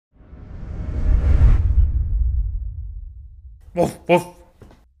Woof, woof.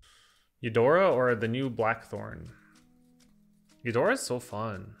 Eudora or the new Blackthorn? Eudora is so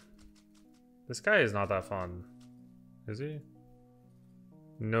fun. This guy is not that fun. Is he?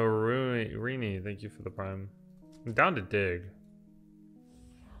 No, Rini, thank you for the prime. I'm down to dig.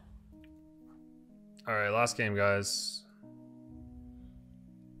 Alright, last game, guys.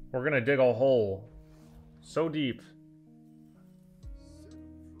 We're gonna dig a hole. So deep.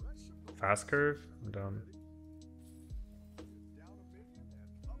 Fast curve? I'm done.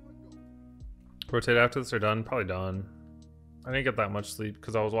 Rotate after this or done? Probably done. I didn't get that much sleep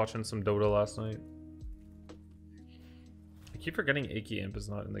because I was watching some Dota last night. I keep forgetting Achy Imp is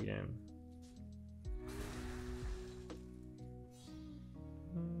not in the game.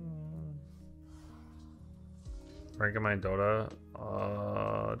 Rank am I in Dota?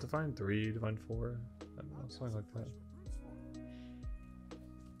 Divine 3, Divine 4. I don't know, something like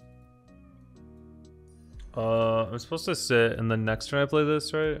that. I'm supposed to sit in the next turn I play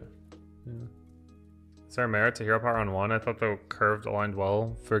this, right? Yeah. Is there a merit to hero power on 1? I thought the curved aligned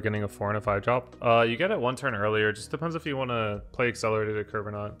well for getting a 4 and a 5 drop. You get it 1 turn earlier. Just depends if you want to play accelerated or curve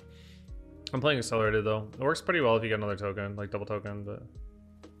or not. I'm playing accelerated though. It works pretty well if you get another token, like double token, but...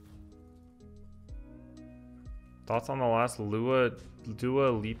 Thoughts on the last Dua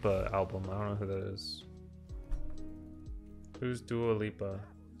Lipa album? I don't know who that is. Who's Dua Lipa?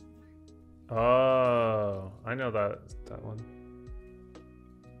 Oh, I know that one.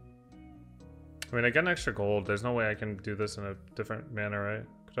 I mean, I get an extra gold. There's no way I can do this in a different manner, right?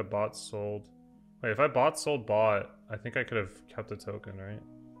 Could have bought, sold. Wait, if I bought, sold, bought, I think I could have kept the token, right?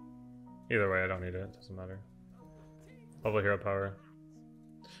 Either way, I don't need it. Doesn't matter. Level hero power.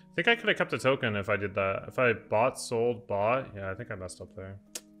 I think I could have kept the token if I did that. If I bought, sold, bought. Yeah, I think I messed up there.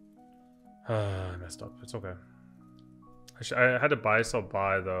 I messed up. It's okay. I had to buy, sell,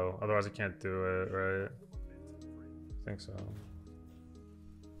 buy, though. Otherwise, I can't do it, right? I think so.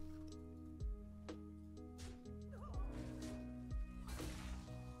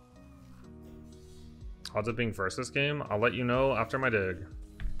 Odds of being first this game? I'll let you know after my dig.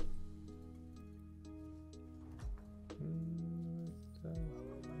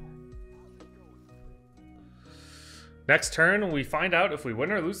 Next turn, we find out if we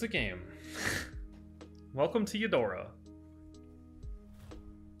win or lose the game. Welcome to Eudora.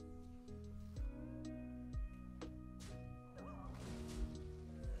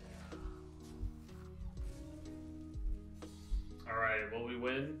 Alright, will we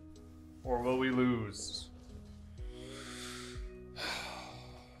win? Or will we lose?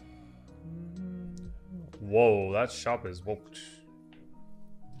 Whoa, that shop is whooped.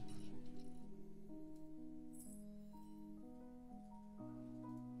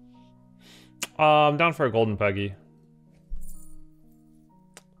 I'm down for a golden Peggy.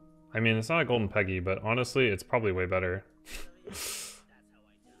 I mean, it's not a golden Peggy, but honestly, it's probably way better.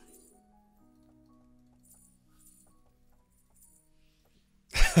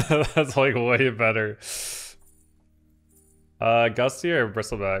 That's like way better. Gusty or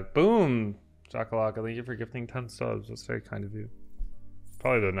Bristleback? Boom! Jakalaka, thank you for gifting 10 subs. That's very kind of you.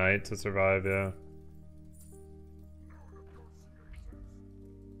 Probably the night to survive, yeah.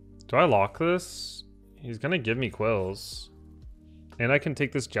 Do I lock this? He's gonna give me quills. And I can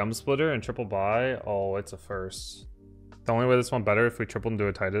take this Gemsplitter and triple buy. Oh, it's a first. The only way this one better if we triple into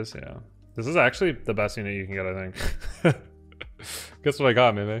a Titus, yeah. This is actually the best unit you can get, I think. Guess what I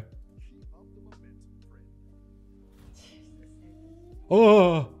got, Meme?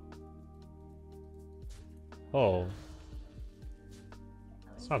 Oh! Oh.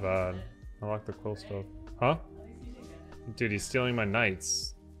 It's not bad. I like the quill stuff. Huh? Dude, he's stealing my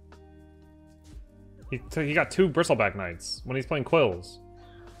knights. He got 2 bristleback knights when he's playing quills.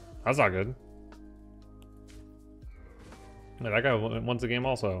 That's not good. Yeah, that guy wins the game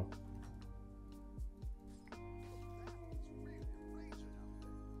also.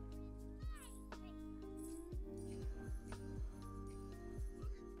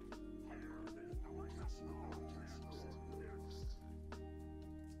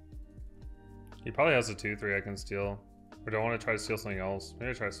 He probably has a 2-3 I can steal. Or do I want to try to steal something else?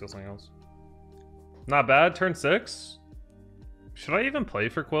 Maybe I try to steal something else. Not bad, turn 6. Should I even play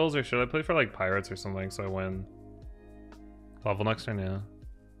for quills or should I play for like pirates or something so I win? Level next turn, yeah.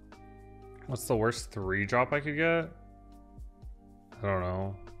 What's the worst 3 drop I could get? I don't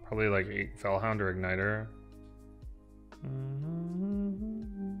know. Probably like 8 Fellhound or Igniter.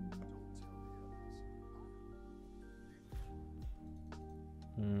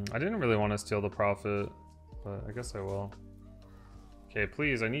 I didn't really want to steal the Prophet, but I guess I will. Okay,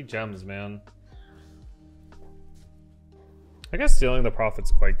 please, I need gems, man. I guess stealing the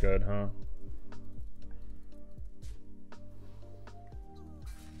Prophet's quite good, huh?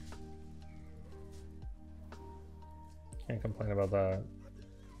 Can't complain about that.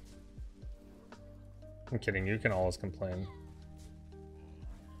 I'm kidding, you can always complain.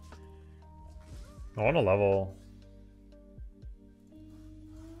 I want a level.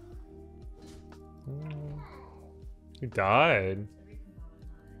 He died.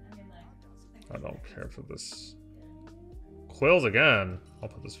 I don't care for this. Quills again. I'll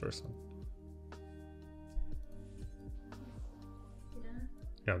put this first one.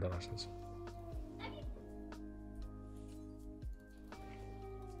 Yeah, I'm done after this.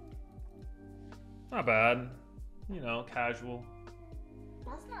 Not bad. You know, casual.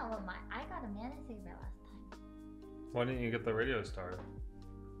 That's not what I got a mana saver last time. Why didn't you get the radio star?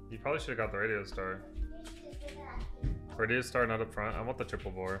 You probably should have got the radio star. Radio star not up front. I want the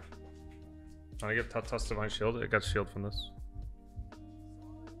triple bore. I get Tuss to my shield. It got shield from this.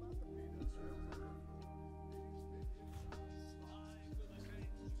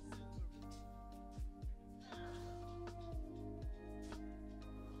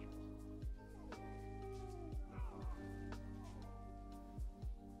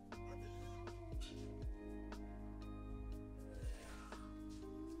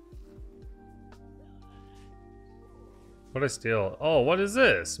 What'd I steal? Oh, what is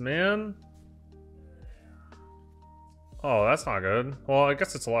this, man? Oh, that's not good. Well, I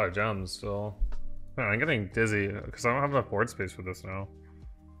guess it's a lot of gems still. Man, I'm getting dizzy because I don't have enough board space for this now.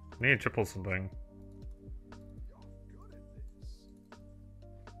 I need to triple something.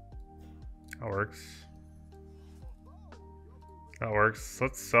 That works. That works.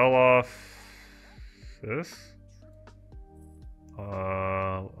 Let's sell off this.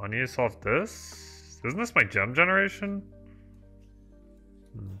 I need to sell off this. Isn't this my gem generation?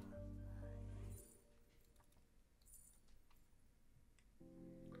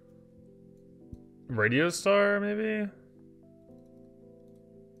 Radio star, maybe?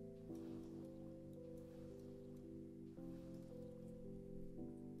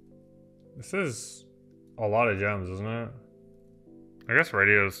 This is a lot of gems, isn't it? I guess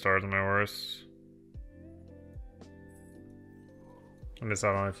radio stars are my worst. I miss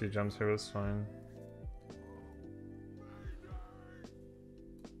out on a few gems here, but it's fine.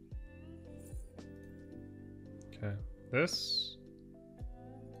 Okay, this.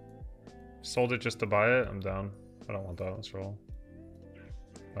 Sold it just to buy it. I'm down. I don't want that. Let's roll.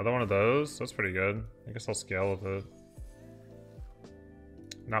 Another one of those. That's pretty good. I guess I'll scale with it.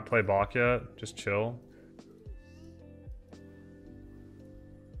 Not play Bach yet. Just chill.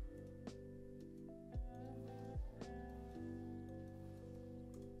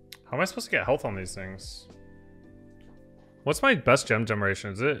 How am I supposed to get health on these things? What's my best gem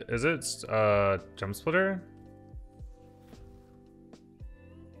generation? Is it Gemsplitter?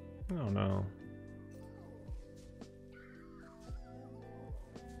 I don't know.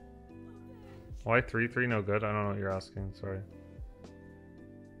 Why 3/3 no good? I don't know what you're asking, sorry.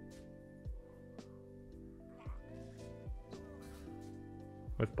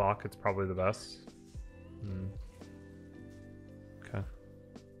 With Bach, it's probably the best. Okay.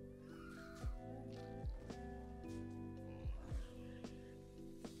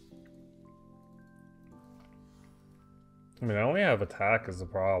 I mean, I only have attack as the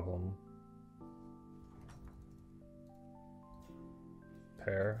problem.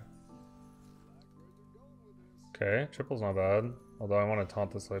 Pair. Okay, triple's not bad. Although I want to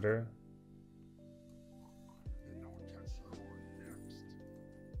taunt this later.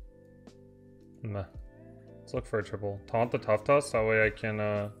 Nah. Let's look for a triple. Taunt the Tough Tuss, that way I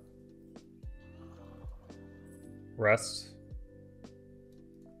can rest.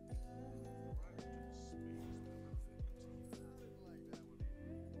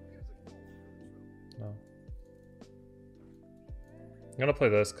 No. I'm gonna play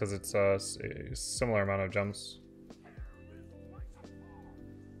this because it's a similar amount of gems.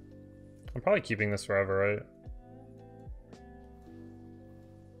 I'm probably keeping this forever, right?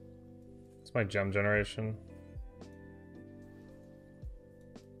 It's my gem generation.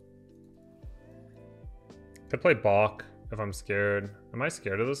 Could play Bach if I'm scared. Am I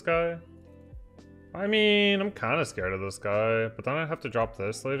scared of this guy? I mean, I'm kind of scared of this guy, but then I'd have to drop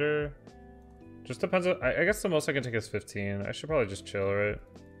this later. Just depends on, I guess the most I can take is 15. I should probably just chill, right?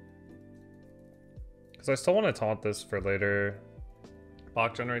 Because I still want to taunt this for later.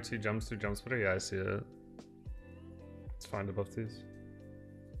 Bach generates 2 gems through Gemsplitter? Yeah, I see it. It's fine to buff these.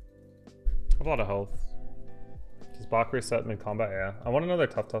 I have a lot of health. Does Bach reset mid-combat? Yeah. I want another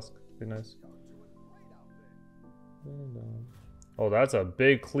Tough Tusk. Be nice. Oh, that's a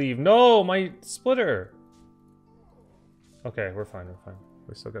big cleave. No, my splitter! Okay, we're fine, we're fine.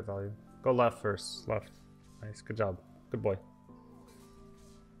 We still get value. Go left first. Left. Nice, good job. Good boy.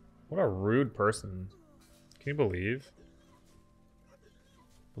 What a rude person. Can you believe?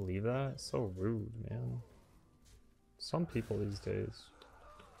 believe that? It's so rude, man. Some people these days.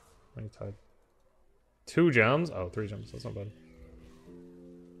 Many tied. 2 gems? Oh, 3 gems. That's not bad.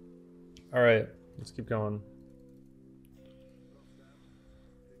 Alright, let's keep going.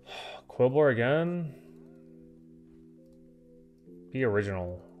 Quibblor again? Be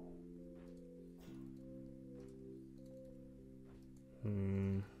original.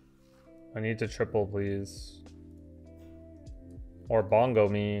 I need to triple, please. Or bongo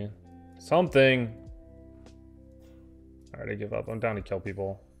me. Something! I already give up. I'm down to kill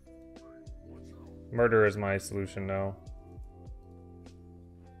people. Murder is my solution now.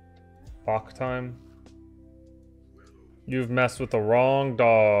 Bach time. You've messed with the wrong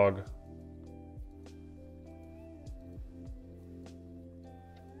dog.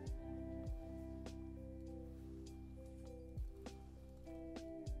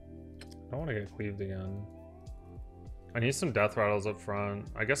 I don't want to get cleaved again. I need some death rattles up front.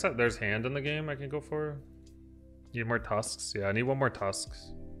 I guess there's hand in the game I can go for. Need more tusks? Yeah, I need 1 more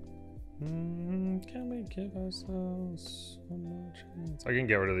tusks. Can we give ourselves one more chance? I can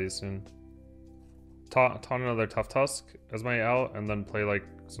get rid of these soon. Taunt another tough tusk as my out, and then play like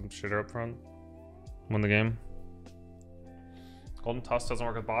some shitter up front. Win the game. Golden tusk doesn't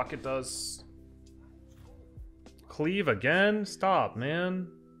work with Bach. It does. Cleave again? Stop, man.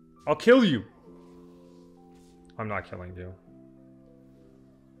 I'll kill you. I'm not killing you.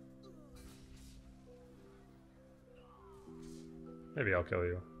 Maybe I'll kill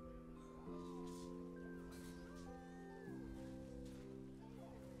you.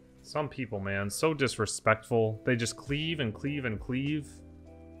 Some people, man, so disrespectful. They just cleave and cleave and cleave.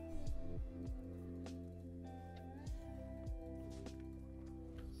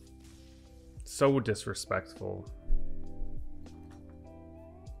 So disrespectful.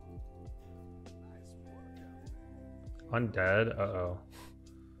 Undead? Uh-oh.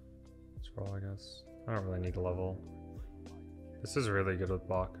 Let's roll, I guess. I don't really need a level. This is really good with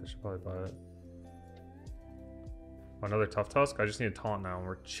Bach. I should probably buy it. Another tough tusk? I just need a taunt now and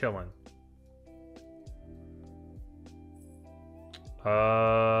we're chilling. Do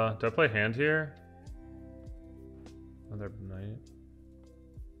I play hand here? Another knight.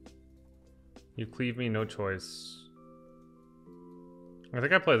 You cleave me, no choice. I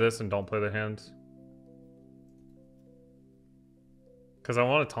think I play this and don't play the hand. Because I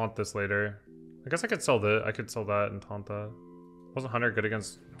want to taunt this later. I guess I could sell that. I could sell that and taunt that. Wasn't Hunter good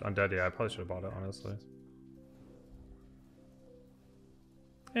against Undead? Yeah, I probably should have bought it, honestly.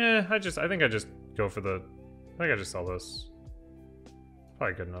 Yeah, I think I just go for the... I think I just sell this.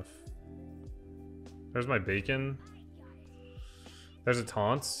 Probably good enough. There's my bacon. There's a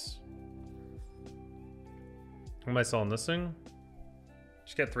taunts. Am I selling this thing?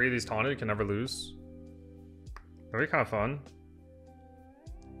 Just get 3 of these taunted, you can never lose. That'd be kind of fun.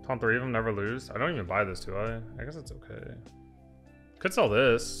 Taunt 3 of them, never lose. I don't even buy this, do I? I guess it's okay. Could sell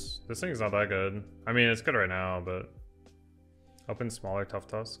this. This thing's not that good. I mean, it's good right now, but... Open smaller tough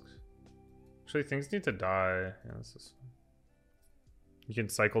tusks. Actually, things need to die. Yeah, this is... You can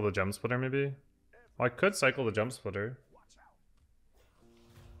cycle the Gemsplitter, maybe? Well, I could cycle the Gemsplitter.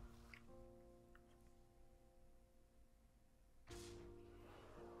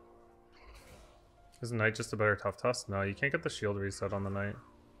 Is Knight just a better tough tusk? No, you can't get the shield reset on the Knight.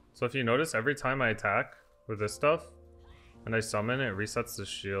 So if you notice, every time I attack with this stuff, and I summon, it resets the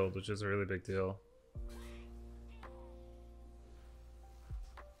shield, which is a really big deal.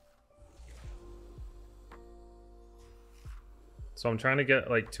 So I'm trying to get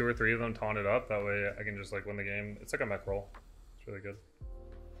like 2 or 3 of them taunted up, that way I can just like win the game. It's like a mech roll. It's really good.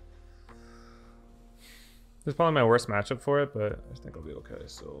 This is probably my worst matchup for it, but I think I'll be okay,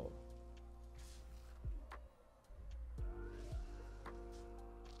 so...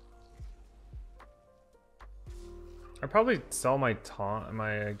 I'd probably sell my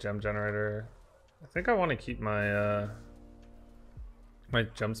gem generator. I think I want to keep my my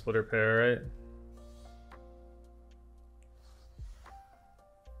Gemsplitter pair, right?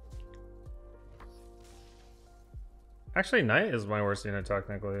 Actually, Knight is my worst unit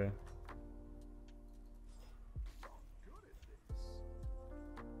technically.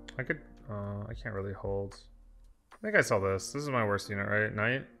 I could, I can't really hold. I think I sell this. This is my worst unit, right?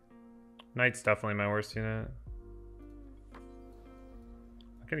 Knight? Knight's definitely my worst unit.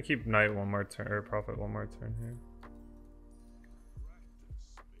 I'm gonna keep Knight one more turn, or Prophet one more turn here.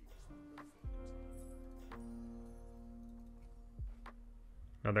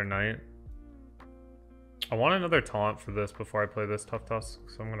 Another Knight. I want another taunt for this before I play this tough tusk,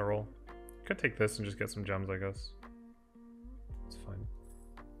 so I'm gonna roll. Could take this and just get some gems, I guess. It's fine.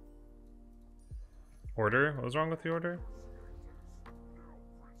 Order? What was wrong with the order?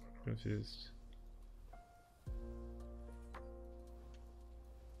 Confused.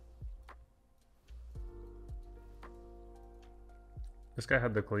 This guy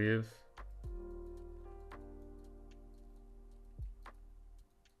had the cleave.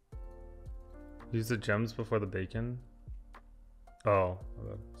 Use the gems before the bacon. Oh.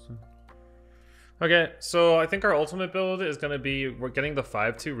 Okay, so I think our ultimate build is gonna be we're getting the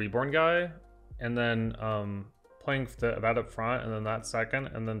 5/2 reborn guy, and then playing that up front, and then that second,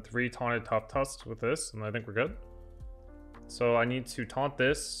 and then 3 taunted tough tusks with this, and I think we're good. So I need to taunt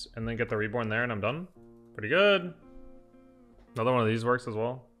this, and then get the reborn there, and I'm done. Pretty good. Another one of these works as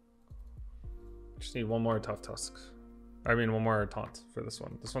well. Just need one more tough tusk. I mean, one more taunt for this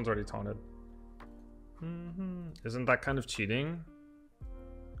one. This one's already taunted. Isn't that kind of cheating?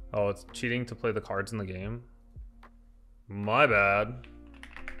 Oh, it's cheating to play the cards in the game. My bad.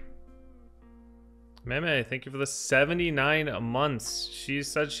 Meme, thank you for the 79 months. She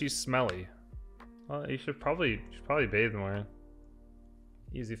said she's smelly. Well, you should probably bathe more.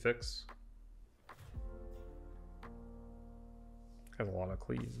 Easy fix. Has a lot of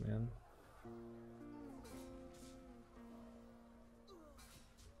cleaves, man.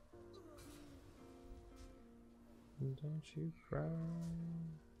 Don't you cry.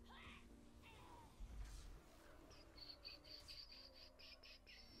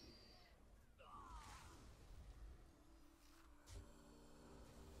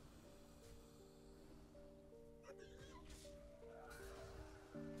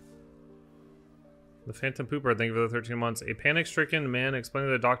 The Phantom Pooper, thank you for the 13 months. A panic-stricken man explained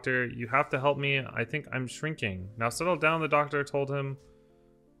to the doctor, "You have to help me. I think I'm shrinking." Now settle down, the doctor told him.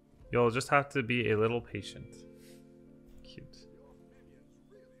 You'll just have to be a little patient. Cute.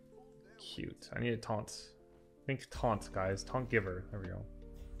 Cute. I need a taunt. Think taunt, guys. Taunt giver. There we go.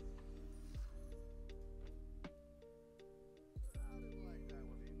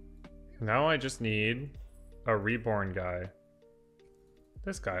 Now I just need a reborn guy.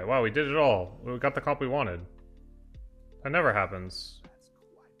 This guy. Wow, we did it all. We got the comp we wanted. That never happens.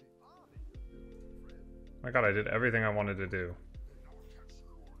 My god, I did everything I wanted to do.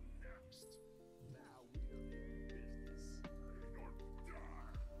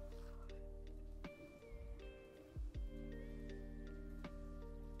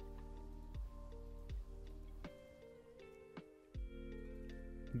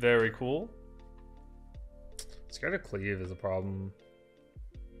 Very cool. Scared of cleave is a problem.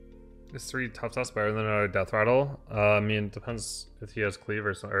 Is 3 tough tusks better than a death rattle? I mean, it depends if he has cleave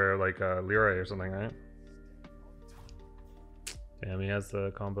or like Leroy or something, right? Damn, he has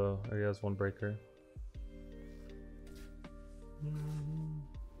the combo. Or he has one breaker.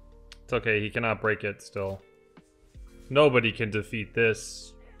 It's okay, he cannot break it still. Nobody can defeat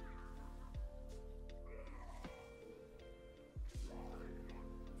this.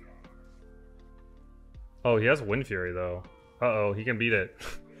 Oh, he has Wind Fury though. Uh-oh, he can beat it.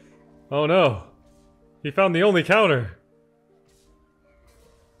 Oh no! He found the only counter!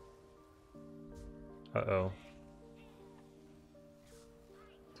 Uh-oh.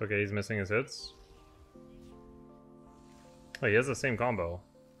 It's okay, he's missing his hits. Oh, he has the same combo.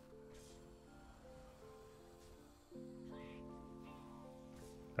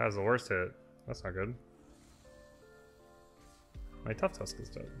 That was the worst hit. That's not good. My Tough Tusk is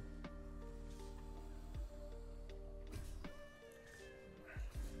dead.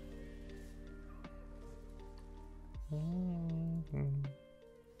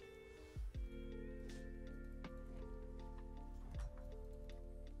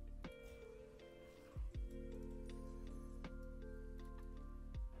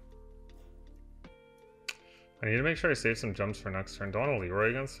 I need to make sure I save some jumps for next turn. Do I want to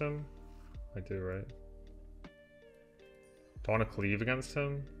Leroy against him? I do, right? Do I want to cleave against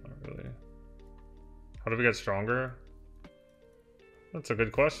him? Not really. How do we get stronger? That's a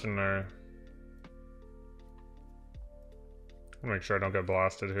good question there. I'll make sure I don't get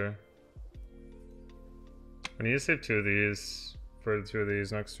blasted here. I need to save 2 of these for 2 of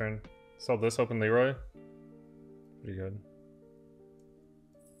these next turn. Sell this open Leroy. Pretty good.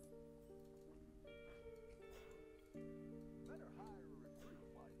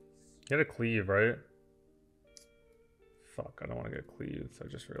 Get a cleave, right? Fuck, I don't want to get cleaved. I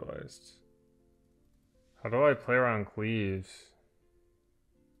just realized. How do I play around cleave?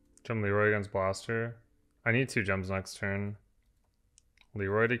 Gem Leroy against Blaster. I need 2 gems next turn.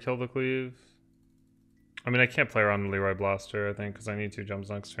 Leroy to kill the cleave. I mean, I can't play around Leroy Blaster, I think, because I need 2 gems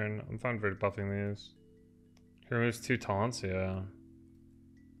next turn. I'm fine for buffing these. He removes 2 taunts, yeah.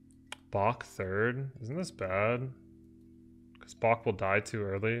 Bach third? Isn't this bad? Because Bach will die too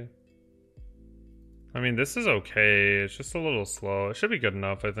early. I mean, this is okay. It's just a little slow. It should be good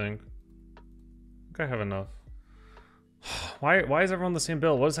enough, I think. I think I have enough. Why is everyone the same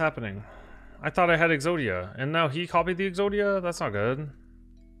build? What is happening? I thought I had Exodia, and now he copied the Exodia? That's not good.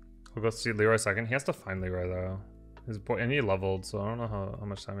 We'll go see Leroy second. He has to find Leroy, though. His boy, and he leveled, so I don't know how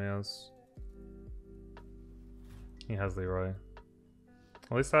much time he has. He has Leroy.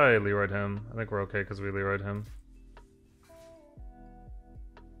 At least I Leroyed him. I think we're okay because we Leroyed him.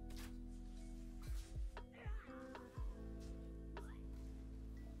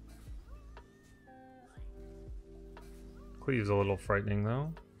 Cleave's a little frightening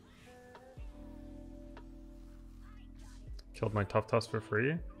though. Killed my Tough Tusk for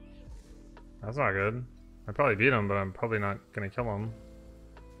free? That's not good. I probably beat him, but I'm probably not gonna kill him.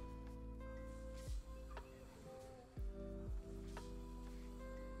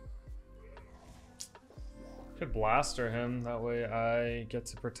 Could blaster him, that way I get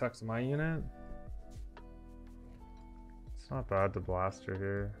to protect my unit. It's not bad to blaster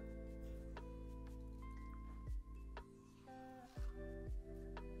here.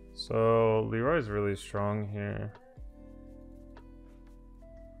 So Leroy's really strong here.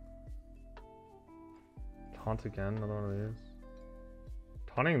 Taunt again, another one of these.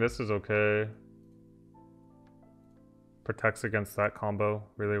 Taunting this is okay. Protects against that combo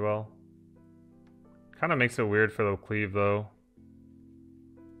really well. Kind of makes it weird for the cleave though.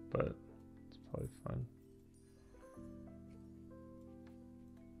 But it's probably fine.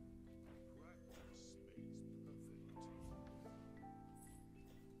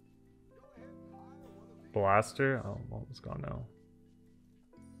 Blaster? Oh, well, it's gone now.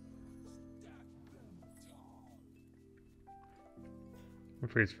 I'm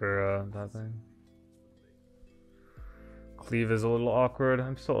freeze for that thing. Cleave is a little awkward.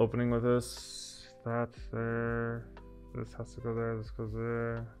 I'm still opening with this. That's there. This has to go there. This goes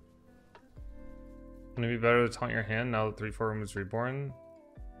there. Wouldn't it be better to taunt your hand now that 3-4 room is reborn?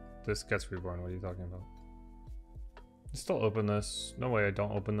 This gets reborn. What are you talking about? I still open this. No way I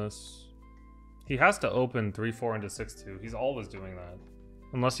don't open this. He has to open 3-4 into 6-2. He's always doing that.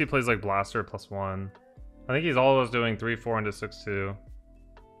 Unless he plays like Blaster +1. I think he's always doing 3-4 into 6-2.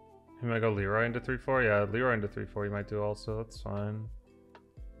 He might go Leroy into 3-4. Yeah, Leroy into 3-4 he might do also. That's fine.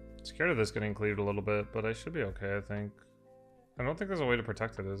 Scared of this getting cleaved a little bit, but I should be okay, I think. I don't think there's a way to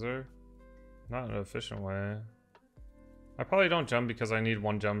protect it, is there? Not in an efficient way. I probably don't jump because I need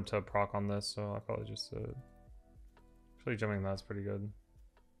one gem to proc on this, so I probably just did. Actually, jumping that's pretty good.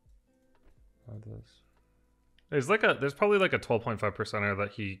 There's probably like a 12.5%er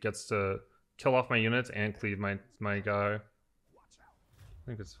that he gets to kill off my units and cleave my guy. I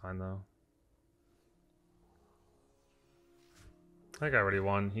think it's fine though. I think I already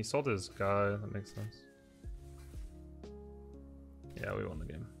won. He sold his guy. That makes sense. Yeah, we won the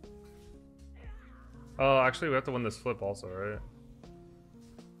game. Oh, actually, we have to win this flip also, right?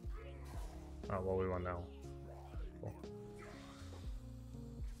 Oh, well, we won now. Cool.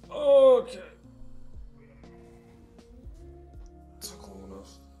 Okay. Took long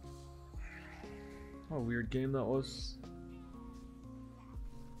enough. What a weird game that was.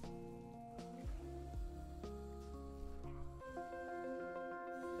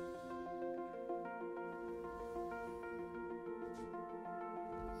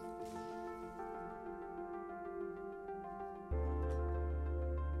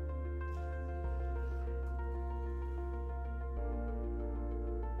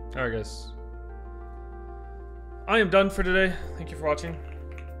 Alright guys, I am done for today. Thank you for watching.